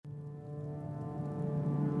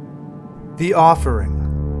The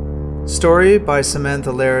Offering. Story by Samantha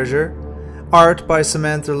Leriger. Art by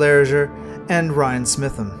Samantha Leriger and Ryan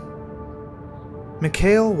Smitham.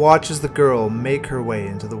 Mikhail watches the girl make her way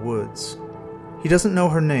into the woods. He doesn't know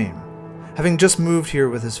her name, having just moved here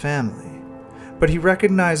with his family, but he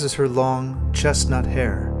recognizes her long, chestnut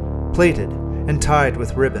hair, plaited and tied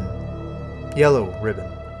with ribbon. Yellow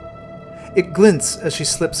ribbon. It glints as she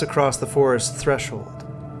slips across the forest threshold.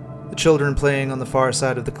 The children playing on the far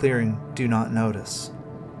side of the clearing do not notice.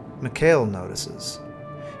 Mikhail notices.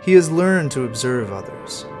 He has learned to observe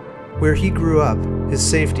others. Where he grew up, his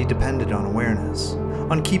safety depended on awareness,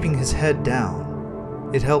 on keeping his head down.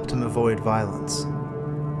 It helped him avoid violence.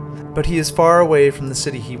 But he is far away from the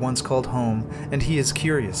city he once called home, and he is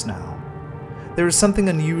curious now. There is something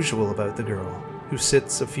unusual about the girl, who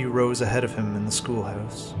sits a few rows ahead of him in the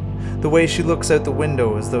schoolhouse. The way she looks out the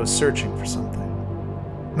window as though searching for something.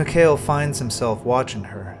 Mikhail finds himself watching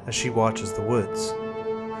her as she watches the woods.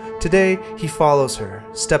 Today, he follows her,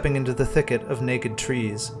 stepping into the thicket of naked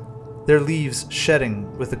trees, their leaves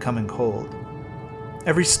shedding with the coming cold.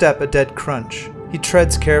 Every step a dead crunch, he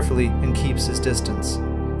treads carefully and keeps his distance.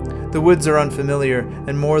 The woods are unfamiliar,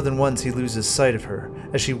 and more than once he loses sight of her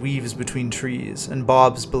as she weaves between trees and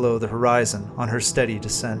bobs below the horizon on her steady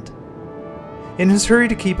descent. In his hurry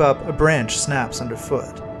to keep up, a branch snaps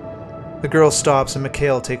underfoot. The girl stops and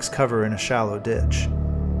Mikhail takes cover in a shallow ditch.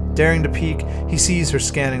 Daring to peek, he sees her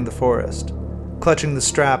scanning the forest, clutching the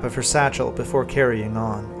strap of her satchel before carrying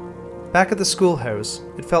on. Back at the schoolhouse,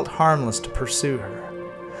 it felt harmless to pursue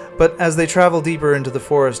her. But as they travel deeper into the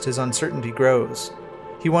forest, his uncertainty grows.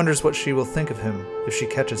 He wonders what she will think of him if she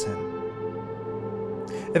catches him.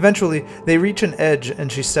 Eventually, they reach an edge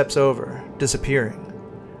and she steps over, disappearing.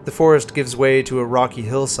 The forest gives way to a rocky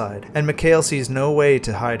hillside, and Mikhail sees no way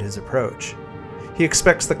to hide his approach. He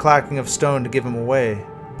expects the clacking of stone to give him away,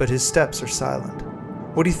 but his steps are silent.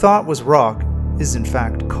 What he thought was rock is in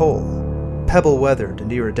fact coal, pebble-weathered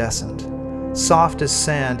and iridescent. Soft as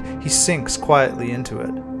sand, he sinks quietly into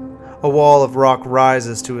it. A wall of rock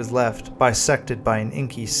rises to his left, bisected by an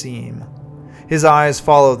inky seam. His eyes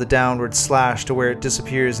follow the downward slash to where it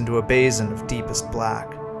disappears into a basin of deepest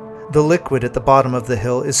black. The liquid at the bottom of the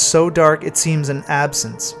hill is so dark it seems an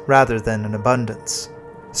absence rather than an abundance.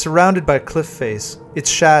 Surrounded by cliff face, it's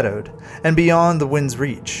shadowed, and beyond the wind's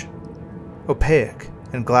reach. Opaque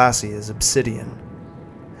and glassy as obsidian.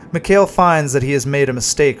 Mikhail finds that he has made a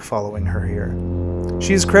mistake following her here.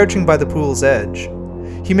 She is crouching by the pool's edge.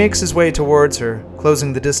 He makes his way towards her,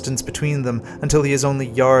 closing the distance between them until he is only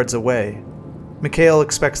yards away. Mikhail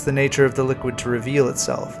expects the nature of the liquid to reveal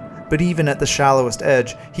itself, but even at the shallowest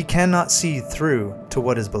edge, he cannot see through to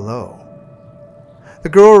what is below. The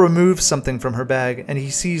girl removes something from her bag, and he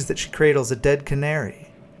sees that she cradles a dead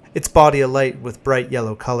canary, its body alight with bright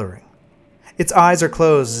yellow coloring. Its eyes are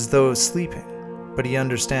closed as though sleeping, but he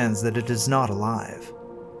understands that it is not alive.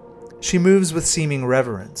 She moves with seeming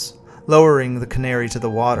reverence, lowering the canary to the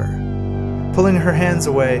water. Pulling her hands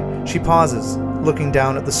away, she pauses, looking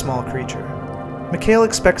down at the small creature. Mikhail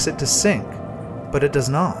expects it to sink, but it does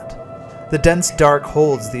not. The dense dark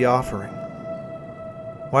holds the offering.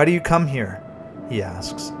 "Why do you come here?" he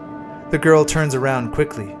asks. The girl turns around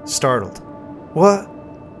quickly, startled. "What?"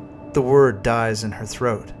 The word dies in her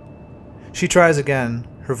throat. She tries again,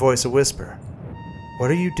 her voice a whisper. "What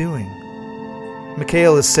are you doing?"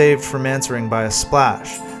 Mikhail is saved from answering by a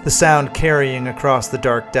splash, the sound carrying across the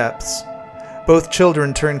dark depths. Both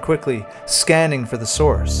children turn quickly, scanning for the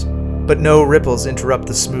source, but no ripples interrupt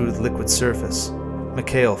the smooth liquid surface.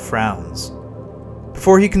 Mikhail frowns.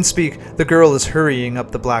 Before he can speak, the girl is hurrying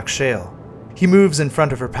up the black shale. He moves in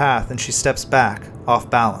front of her path and she steps back, off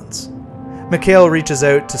balance. Mikhail reaches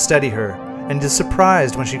out to steady her and is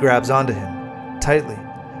surprised when she grabs onto him, tightly,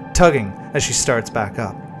 tugging as she starts back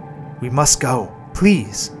up. "We must go,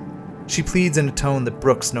 please." She pleads in a tone that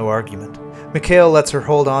brooks no argument. Mikhail lets her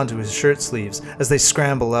hold on to his shirt sleeves as they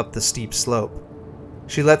scramble up the steep slope.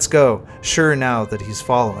 She lets go, sure now that he's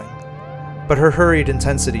following. But her hurried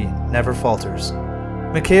intensity never falters.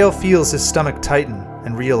 Mikhail feels his stomach tighten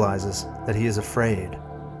and realizes that he is afraid.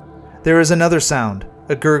 There is another sound,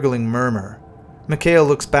 a gurgling murmur. Mikhail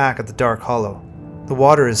looks back at the dark hollow. The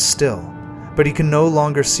water is still, but he can no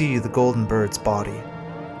longer see the golden bird's body.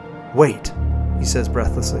 "Wait," he says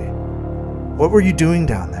breathlessly. "What were you doing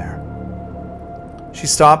down there?" She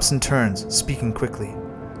stops and turns, speaking quickly.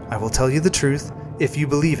 "I will tell you the truth if you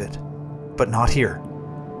believe it, but not here."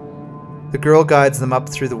 The girl guides them up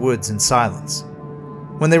through the woods in silence.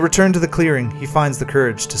 When they return to the clearing, he finds the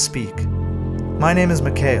courage to speak. "My name is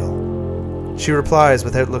Mikhail." She replies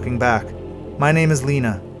without looking back, "My name is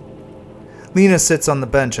Lena." Lena sits on the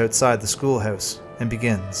bench outside the schoolhouse and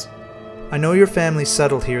begins. I know your family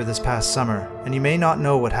settled here this past summer, and you may not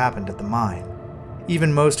know what happened at the mine.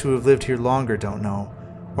 Even most who have lived here longer don't know,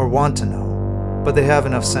 or want to know, but they have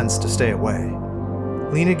enough sense to stay away.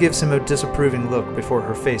 Lena gives him a disapproving look before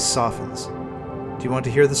her face softens. Do you want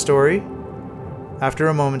to hear the story? After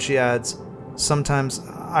a moment she adds, sometimes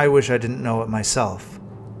I wish I didn't know it myself.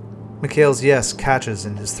 Mikhail's yes catches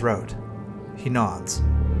in his throat. He nods.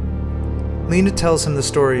 Lena tells him the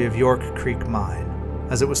story of York Creek Mine,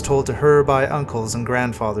 as it was told to her by uncles and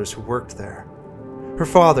grandfathers who worked there. Her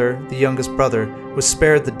father, the youngest brother, was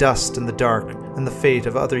spared the dust and the dark and the fate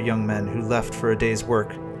of other young men who left for a day's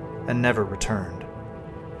work and never returned.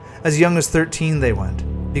 As young as 13 they went,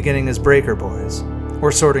 beginning as breaker boys,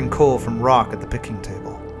 or sorting coal from rock at the picking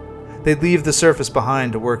table. They'd leave the surface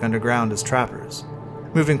behind to work underground as trappers,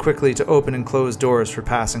 moving quickly to open and close doors for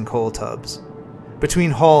passing coal tubs.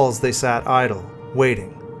 Between hauls they sat idle,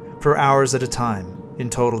 waiting, for hours at a time, in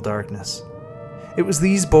total darkness. It was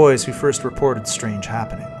these boys who first reported strange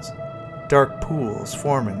happenings. Dark pools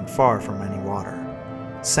forming far from any water.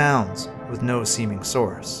 Sounds with no seeming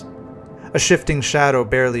source. A shifting shadow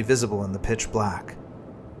barely visible in the pitch black.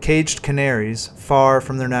 Caged canaries, far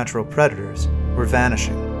from their natural predators, were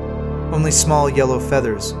vanishing. Only small yellow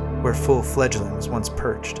feathers where full fledglings once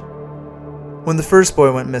perched. When the first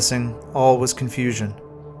boy went missing, all was confusion.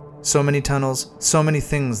 So many tunnels, so many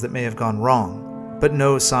things that may have gone wrong, but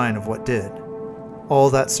no sign of what did.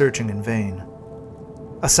 All that searching in vain.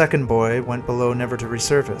 A second boy went below never to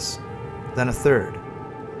resurface, then a third.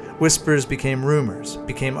 Whispers became rumors,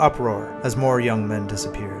 became uproar as more young men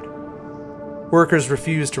disappeared. Workers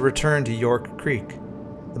refused to return to York Creek.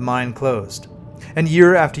 The mine closed, and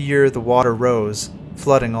year after year the water rose,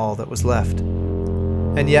 flooding all that was left.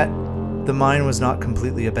 And yet, the mine was not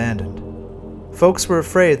completely abandoned. Folks were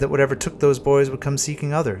afraid that whatever took those boys would come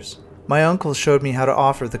seeking others. My uncle showed me how to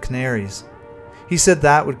offer the canaries. He said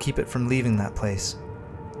that would keep it from leaving that place.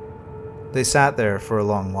 They sat there for a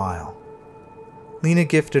long while. Lena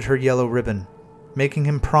gifted her yellow ribbon, making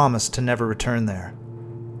him promise to never return there.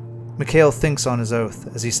 Mikhail thinks on his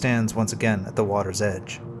oath as he stands once again at the water's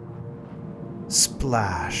edge.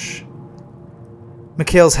 Splash.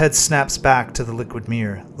 Mikhail's head snaps back to the liquid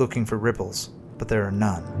mirror, looking for ripples, but there are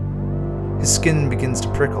none. His skin begins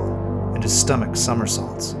to prickle, and his stomach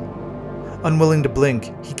somersaults. Unwilling to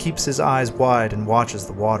blink, he keeps his eyes wide and watches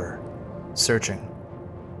the water, searching.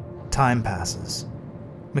 Time passes.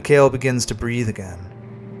 Mikhail begins to breathe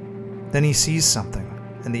again. Then he sees something,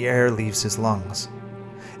 and the air leaves his lungs.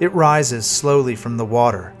 It rises slowly from the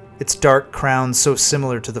water, its dark crown so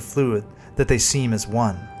similar to the fluid that they seem as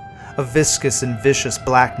one. A viscous and vicious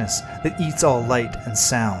blackness that eats all light and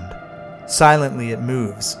sound. Silently it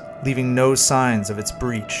moves, leaving no signs of its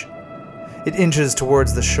breach. It inches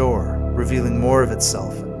towards the shore, revealing more of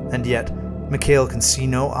itself, and yet Mikhail can see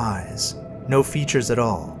no eyes, no features at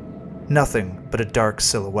all, nothing but a dark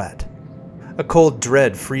silhouette. A cold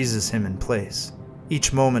dread freezes him in place,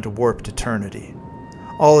 each moment a warped eternity.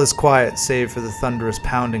 All is quiet save for the thunderous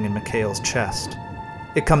pounding in Mikhail's chest.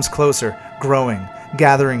 It comes closer, growing,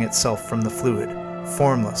 gathering itself from the fluid,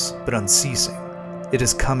 formless but unceasing. It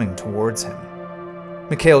is coming towards him.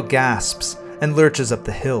 Mikhail gasps and lurches up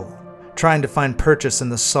the hill, trying to find purchase in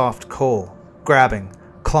the soft coal, grabbing,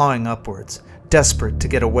 clawing upwards, desperate to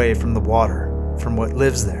get away from the water, from what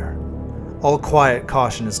lives there. All quiet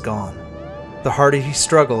caution is gone. The harder he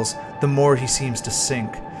struggles, the more he seems to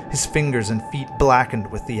sink, his fingers and feet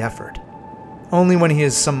blackened with the effort. Only when he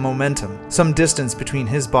has some momentum, some distance between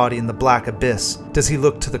his body and the black abyss, does he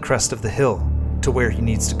look to the crest of the hill, to where he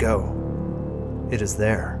needs to go. It is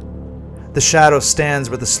there. The shadow stands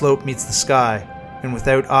where the slope meets the sky, and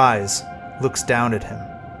without eyes, looks down at him.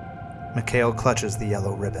 Mikhail clutches the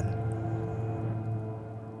yellow ribbon.